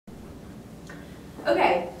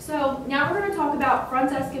Okay, so now we're going to talk about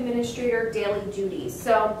front desk administrator daily duties.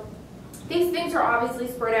 So these things are obviously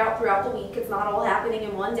spread out throughout the week. It's not all happening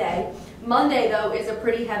in one day. Monday, though, is a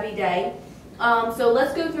pretty heavy day. So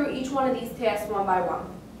let's go through each one of these tasks one by one.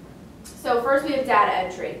 So first we have data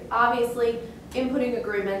entry. Obviously, inputting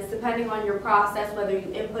agreements, depending on your process, whether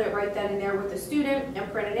you input it right then and there with the student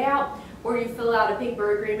and print it out, or you fill out a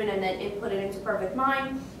paper agreement and then input it into Perfect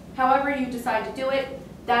Mind. However you decide to do it,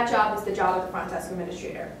 that job is the job of the front desk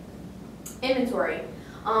administrator. Inventory.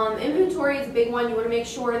 Inventory is a big one. You want to make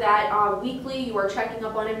sure that weekly you are checking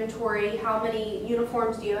up on inventory. How many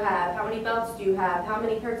uniforms do you have? How many belts do you have? How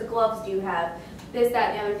many pairs of gloves do you have? This,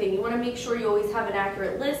 that, and the other thing. You want to make sure you always have an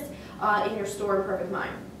accurate list in your store in Perfect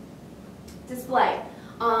Mind. Display.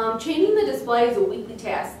 Changing the display is a weekly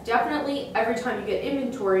task. Definitely every time you get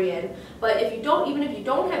inventory in, but even if you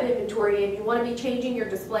don't have inventory in, you want to be changing your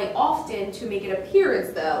display often to make it appear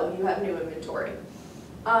as though you have new inventory.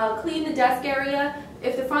 Clean the desk area.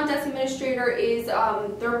 If the front desk administrator is,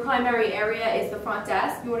 their primary area is the front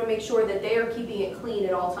desk, you want to make sure that they are keeping it clean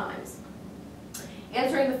at all times.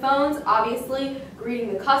 Answering the phones, obviously,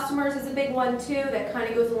 greeting the customers is a big one too. That kind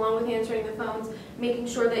of goes along with answering the phones, making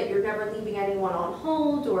sure that you're never leaving anyone on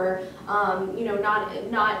hold or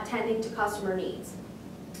not tending to customer needs.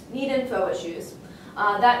 Need info issues.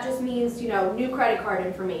 That just means new credit card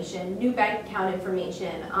information, new bank account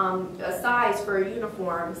information, a size for a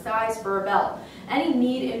uniform, size for a belt, any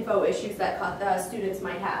need info issues that students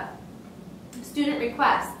might have. Student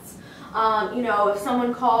requests. If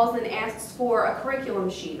someone calls and asks for a curriculum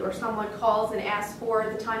sheet, or someone calls and asks for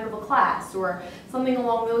the time of a class, or something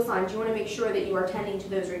along those lines, you want to make sure that you are tending to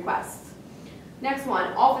those requests. Next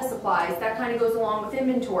one, office supplies. That kind of goes along with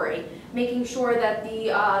inventory, making sure that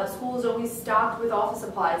the school is always stocked with office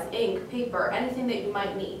supplies, ink, paper, anything that you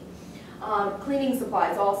might need. Cleaning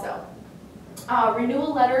supplies also.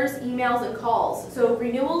 Renewal letters, emails, and calls. So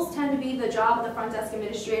renewals tend to be the job of the front desk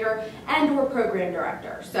administrator and or program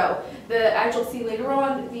director. So as you'll see later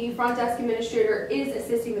on, the front desk administrator is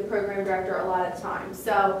assisting the program director a lot of the time.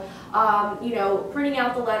 So printing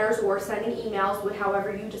out the letters or sending emails,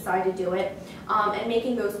 however you decide to do it, and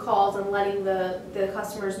making those calls and letting the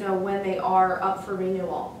customers know when they are up for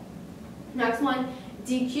renewal. Next one,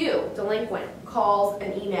 DQ, delinquent, calls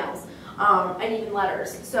and emails. And even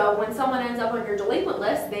letters. So when someone ends up on your delinquent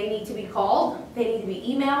list, they need to be called, they need to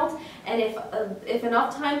be emailed, and if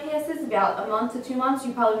enough time passes, about a month to 2 months,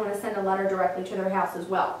 you probably want to send a letter directly to their house as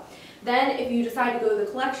well. Then if you decide to go the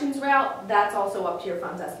collections route, that's also up to your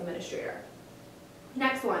front desk administrator.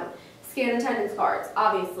 Next one, scan attendance cards.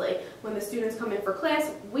 Obviously, when the students come in for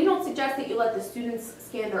class, we don't suggest that you let the students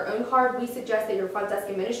scan their own card. We suggest that your front desk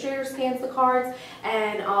administrator scans the cards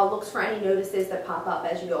and looks for any notices that pop up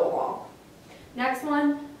as you go along. Next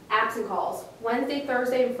one, absent calls. Wednesday,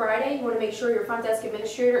 Thursday, and Friday, you want to make sure your front desk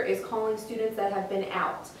administrator is calling students that have been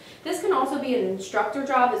out. This can also be an instructor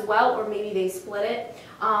job as well, or maybe they split it.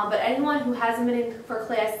 But anyone who hasn't been in for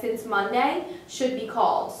class since Monday should be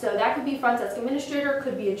called. So that could be front desk administrator,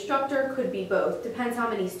 could be instructor, could be both. Depends how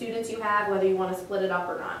many students you have, whether you want to split it up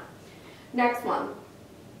or not. Next one,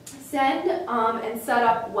 send and set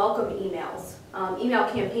up welcome emails. Email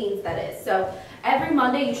campaigns, that is. So every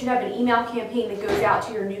Monday you should have an email campaign that goes out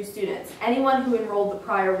to your new students. Anyone who enrolled the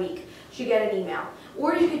prior week should get an email.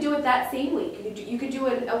 Or you could do it that same week. You could do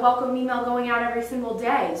a welcome email going out every single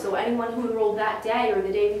day. So anyone who enrolled that day or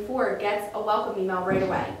the day before gets a welcome email right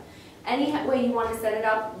away. Any way you want to set it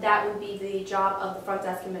up, that would be the job of the front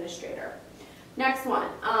desk administrator. Next one,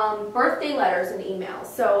 birthday letters and emails.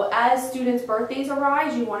 So as students' birthdays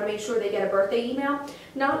arise, you want to make sure they get a birthday email.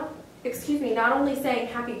 Not only saying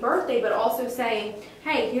happy birthday, but also saying,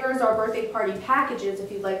 hey, here's our birthday party packages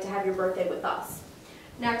if you'd like to have your birthday with us.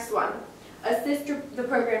 Next one, assist the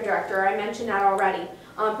program director. I mentioned that already.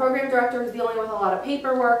 Program director is dealing with a lot of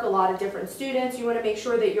paperwork, a lot of different students. You want to make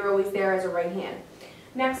sure that you're always there as a right hand.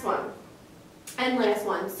 Next one, and last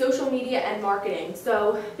one, social media and marketing.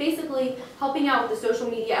 So basically helping out with the social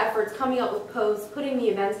media efforts, coming up with posts, putting the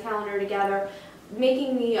events calendar together,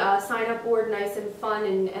 making the sign-up board nice and fun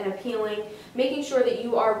and appealing, making sure that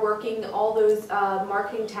you are working all those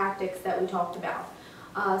marketing tactics that we talked about.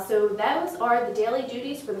 So those are the daily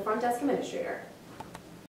duties for the front desk administrator.